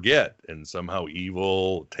it forget and somehow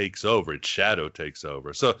evil takes over, its shadow takes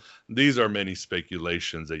over? So these are many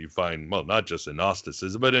speculations that you find, well, not just in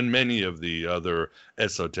Gnosticism, but in many of the other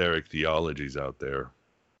esoteric theologies out there.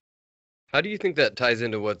 How do you think that ties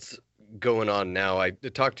into what's going on now? I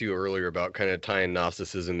talked to you earlier about kind of tying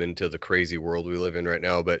Gnosticism into the crazy world we live in right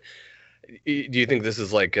now, but do you think this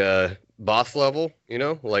is like boss level,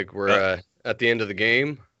 like we're at the end of the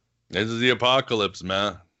game? This is the apocalypse,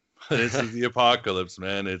 man. This is the apocalypse,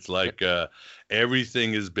 man. It's like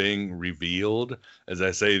everything is being revealed. As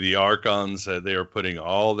I say, the Archons, they are putting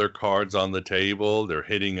all their cards on the table. They're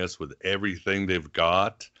hitting us with everything they've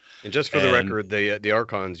got. And just for the record, the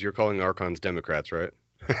Archons, you're calling Archons Democrats, right?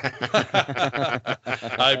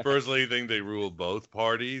 I personally think they rule both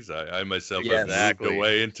parties. I myself have moved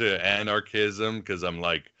away into anarchism, because I'm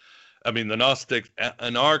like, I mean, the Gnostics,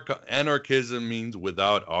 anarchism means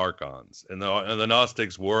without Archons. And the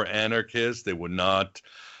Gnostics were anarchists. They would not,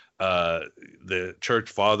 the church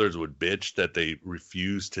fathers would bitch that they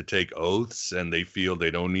refuse to take oaths, and they feel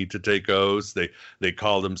they don't need to take oaths. They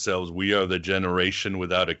call themselves, we are the generation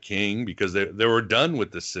without a king, because they were done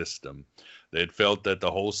with the system. They had felt that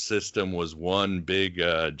the whole system was one big,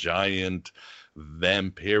 giant,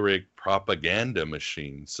 vampiric propaganda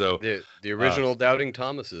machine. So the original Doubting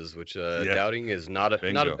Thomases, which doubting is not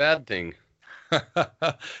a bad thing.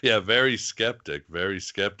 Yeah, very skeptic.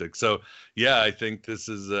 So yeah, I think this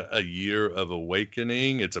is a year of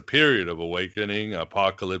awakening. It's a period of awakening.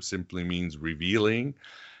 Apocalypse simply means revealing,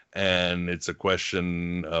 and it's a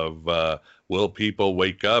question of will people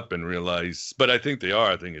wake up and realize, but I think they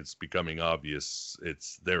are. I think it's becoming obvious.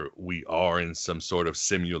 It's there. We are in some sort of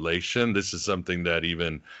simulation. This is something that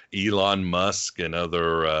even Elon Musk and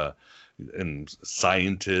other and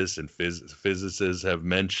scientists and physicists have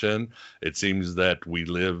mentioned. It seems that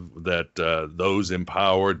those in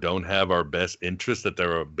power don't have our best interest, that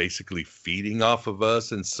they're basically feeding off of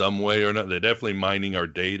us in some way or another. They're definitely mining our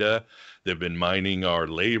data. They've been mining our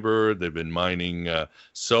labor. They've been mining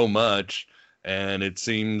so much. And it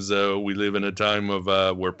seems we live in a time of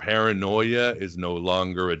where paranoia is no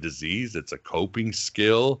longer a disease. It's a coping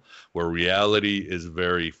skill, where reality is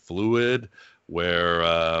very fluid,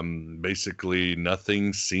 where basically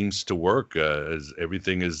nothing seems to work, as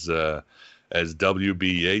everything is, as W.B.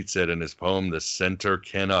 Yeats said in his poem, the center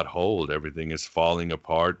cannot hold. Everything is falling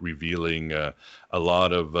apart, revealing a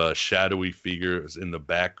lot of shadowy figures in the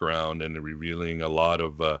background, and revealing a lot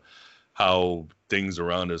of how things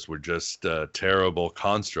around us were just terrible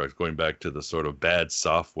constructs, going back to the sort of bad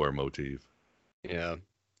software motif. Yeah,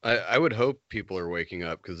 I would hope people are waking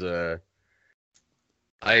up, because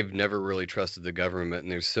I've never really trusted the government,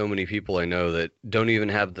 and there's so many people I know that don't even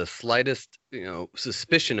have the slightest,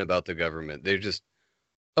 suspicion about the government. They're just,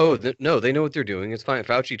 no, they know what they're doing. It's fine.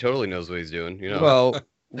 Fauci totally knows what he's doing. Well,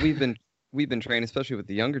 we've been trained, especially with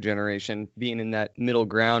the younger generation, being in that middle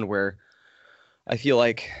ground where I feel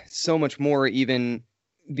like so much more, even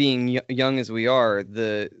being young as we are,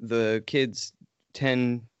 the kids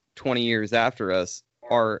 10, 20 years after us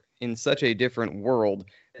are in such a different world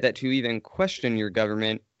that to even question your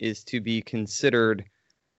government is to be considered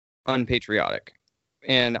unpatriotic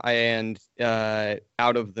and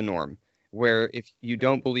out of the norm. Where if you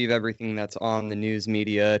don't believe everything that's on the news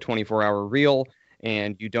media 24-hour reel,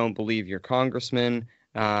 and you don't believe your congressman,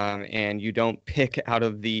 and you don't pick out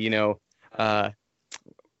of the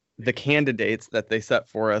candidates that they set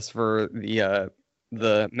for us for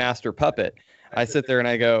the master puppet, I sit there and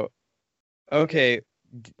I go, okay,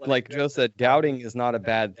 like Joe said, doubting is not a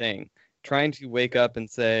bad thing. Trying to wake up and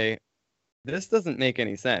say, this doesn't make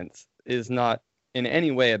any sense, is not in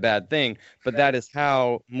any way a bad thing, but that is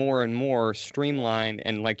how more and more streamlined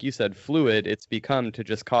and, like you said, fluid it's become, to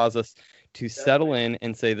just cause us to settle in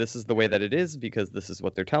and say, this is the way that it is because this is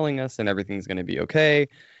what they're telling us and everything's going to be okay.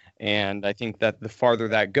 And I think that the farther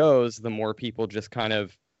that goes, the more people just kind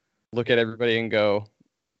of look at everybody and go,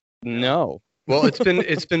 no. Well,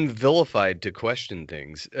 it's been vilified to question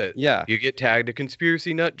things. Yeah, you get tagged a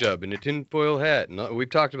conspiracy nut job and a tinfoil hat, and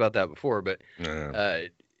we've talked about that before. But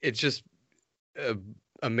it's just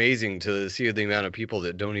amazing to see the amount of people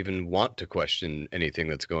that don't even want to question anything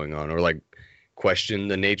that's going on, or like question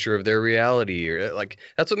the nature of their reality, or like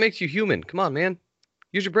that's what makes you human. Come on, man,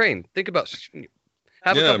 use your brain, think about,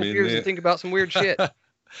 have a couple beers and think about some weird shit.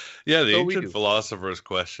 Yeah, the ancient philosophers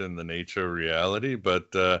question the nature of reality, but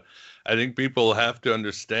I think people have to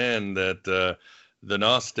understand that the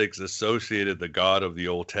Gnostics associated the God of the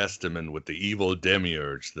Old Testament with the evil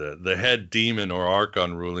demiurge, the head demon or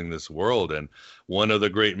archon ruling this world. And one of the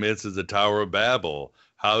great myths is the Tower of Babel.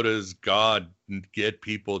 How does God get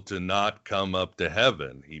people to not come up to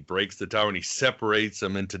heaven? He breaks the tower and he separates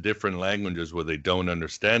them into different languages where they don't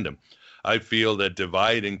understand him. I feel that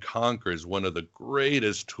divide and conquer is one of the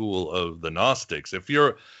greatest tool of the Gnostics. If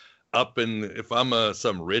you're if I'm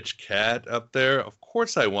some rich cat up there, of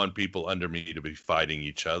course I want people under me to be fighting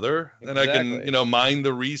each other. And I can, mine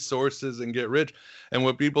the resources and get rich. And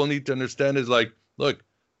what people need to understand is like, look,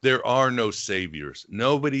 there are no saviors.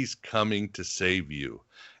 Nobody's coming to save you.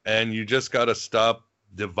 And you just got to stop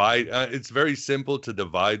divide. It's very simple to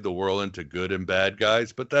divide the world into good and bad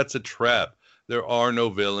guys, but that's a trap. There are no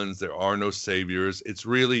villains. There are no saviors. It's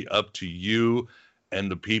really up to you and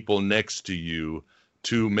the people next to you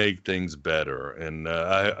to make things better. And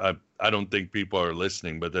I don't think people are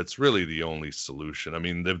listening, but that's really the only solution. I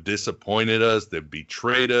mean, they've disappointed us. They've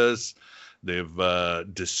betrayed us. They've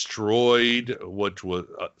destroyed what was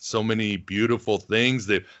so many beautiful things.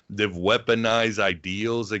 They've weaponized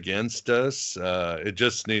ideals against us.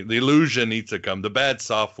 The illusion needs to come. The bad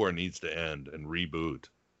software needs to end and reboot.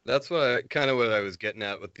 That's what I was getting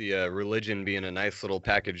at with the religion being a nice little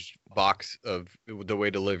packaged box of the way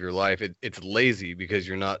to live your life. It's lazy because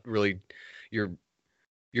you're not really,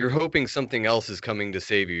 you're hoping something else is coming to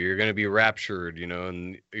save you. You're going to be raptured,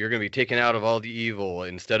 and you're going to be taken out of all the evil,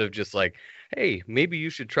 instead of just like, hey, maybe you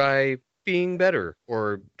should try being better,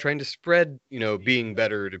 or trying to spread, being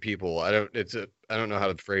better to people. I don't know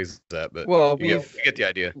how to phrase that, but you get the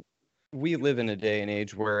idea. We live in a day and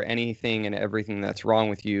age where anything and everything that's wrong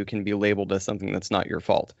with you can be labeled as something that's not your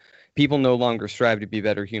fault. People no longer strive to be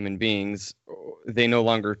better human beings. They no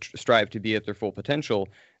longer strive to be at their full potential.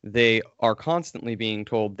 They are constantly being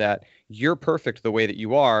told that you're perfect the way that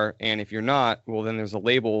you are, and if you're not, well, then there's a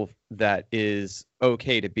label that is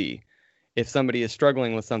okay to be. If somebody is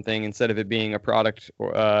struggling with something, instead of it being a product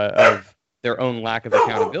of their own lack of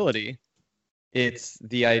accountability, it's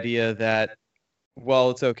the idea that, well,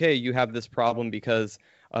 it's okay, you have this problem because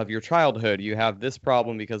of your childhood, you have this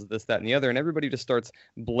problem because of this, that, and the other, and everybody just starts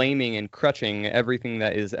blaming and crutching everything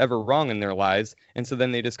that is ever wrong in their lives, and so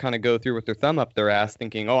then they just kind of go through with their thumb up their ass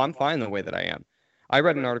thinking, oh, I'm fine the way that I am. I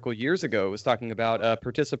read an article years ago, it was talking about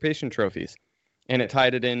participation trophies, and it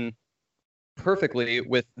tied it in perfectly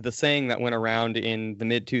with the saying that went around in the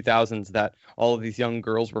mid-2000s that all of these young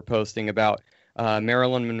girls were posting about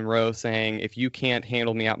Marilyn Monroe saying, if you can't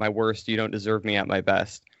handle me at my worst, you don't deserve me at my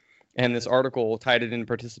best. And this article tied it in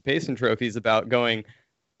participation trophies about going,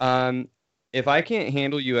 if I can't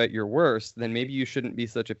handle you at your worst, then maybe you shouldn't be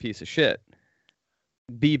such a piece of shit.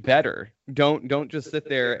 Be better. Don't just sit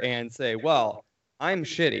there and say, well, I'm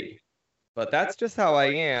shitty, but that's just how I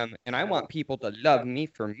am, and I want people to love me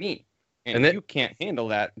for me. And if you can't handle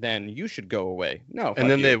that, then you should go away. No. And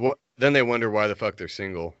then they wonder why the fuck they're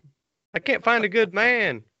single. I can't find a good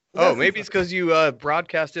man. Oh, maybe it's because you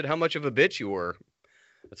broadcasted how much of a bitch you were.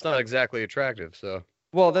 It's not exactly attractive, so.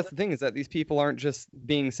 Well, that's the thing, is that these people aren't just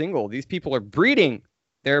being single. These people are breeding.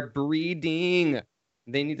 They're breeding.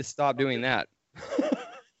 They need to stop doing that.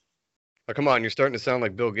 Oh, come on, you're starting to sound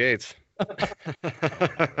like Bill Gates.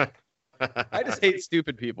 I just hate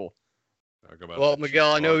stupid people. Well,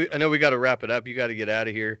 Miguel, I know we got to wrap it up. You got to get out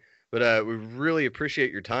of here. But we really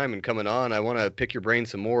appreciate your time and coming on. I want to pick your brain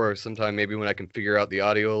some more sometime, maybe when I can figure out the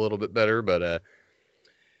audio a little bit better. But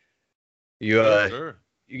you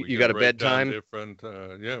got a bedtime?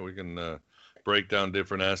 We can break down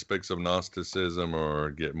different aspects of Gnosticism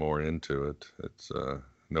or get more into it. It's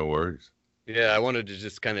no worries. Yeah, I wanted to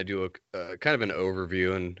just kind of do a kind of an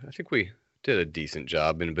overview, and I think we did a decent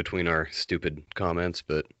job in between our stupid comments,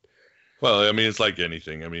 but. Well, I mean, it's like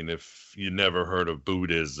anything. I mean, if you never heard of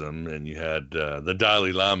Buddhism and you had the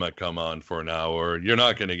Dalai Lama come on for an hour, you're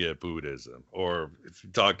not going to get Buddhism. Or if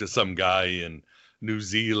you talk to some guy in New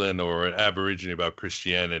Zealand or an Aborigine about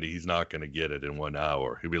Christianity, he's not going to get it in 1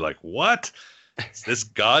 hour. He'll be like, what? This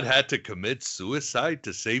God had to commit suicide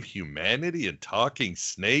to save humanity and talking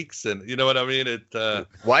snakes? And you know what I mean?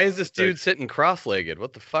 Why is this dude sitting cross-legged?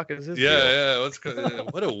 What the fuck is this?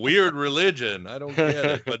 What a weird religion. I don't get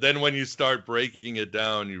it. But then when you start breaking it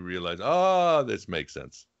down, you realize, this makes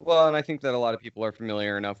sense. Well, and I think that a lot of people are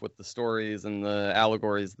familiar enough with the stories and the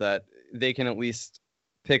allegories that they can at least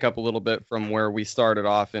pick up a little bit from where we started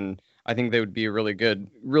off, and I think they would be a really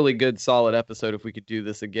good, solid episode if we could do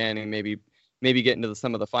this again and maybe get into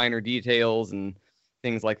some of the finer details and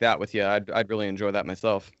things like that with you. I'd really enjoy that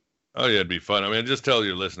myself. Oh yeah, it'd be fun. I mean, just tell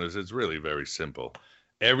your listeners, it's really very simple.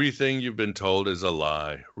 Everything you've been told is a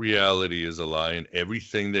lie. Reality is a lie, and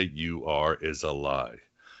everything that you are is a lie.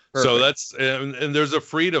 Perfect. So that's, and there's a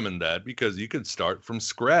freedom in that, because you can start from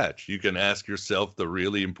scratch. You can ask yourself the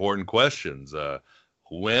really important questions.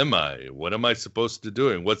 Who am I? What am I supposed to do?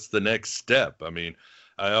 And what's the next step? I mean,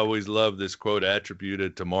 I always love this quote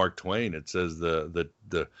attributed to Mark Twain. It says the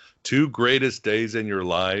two greatest days in your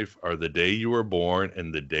life are the day you were born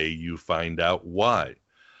and the day you find out why.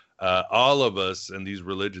 All of us in these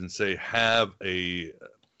religions say have a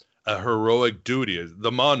heroic duty,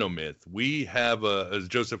 the monomyth. We have, as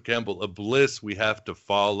Joseph Campbell, a bliss we have to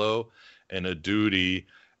follow and a duty.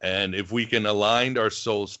 And if we can align our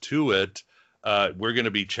souls to it, we're going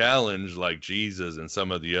to be challenged like Jesus and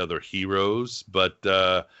some of the other heroes, but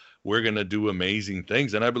we're going to do amazing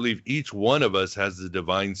things. And I believe each one of us has the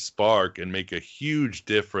divine spark and make a huge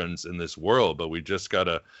difference in this world. But we just got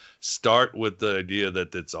to start with the idea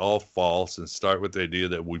that it's all false, and start with the idea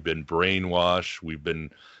that we've been brainwashed. We've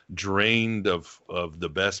been drained of the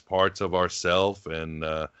best parts of ourselves. And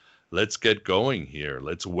let's get going here.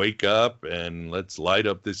 Let's wake up and let's light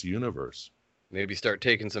up this universe. Maybe start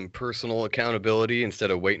taking some personal accountability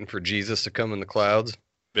instead of waiting for Jesus to come in the clouds.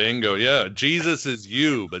 Bingo. Yeah. Jesus is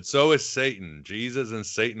you, but so is Satan. Jesus and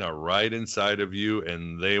Satan are right inside of you,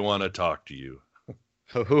 and they want to talk to you.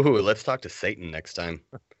 Oh, let's talk to Satan next time.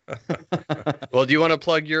 Well, do you want to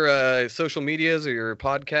plug your social medias or your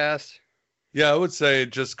podcast? Yeah, I would say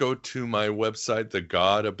just go to my website,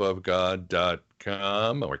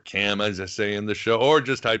 thegodabovegod.com, or CAM, as I say in the show, or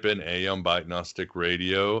just type in Aeon Byte Gnostic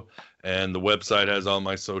Radio. And the website has all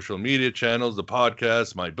my social media channels, the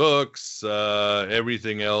podcast, my books,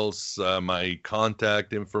 everything else, my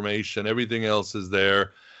contact information, everything else is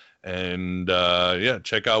there. And yeah,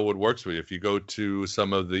 check out what works for you. If you go to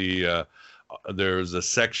some of the, there's a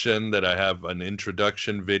section that I have an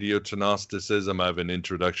introduction video to Gnosticism. I have an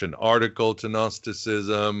introduction article to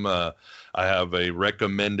Gnosticism. I have a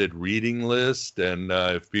recommended reading list. And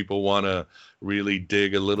if people want to really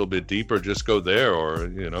dig a little bit deeper, just go there,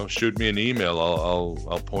 or shoot me an email.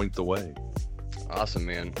 I'll point the way. Awesome,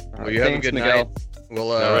 man. Well, you have a good night.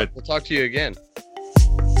 We'll talk to you again.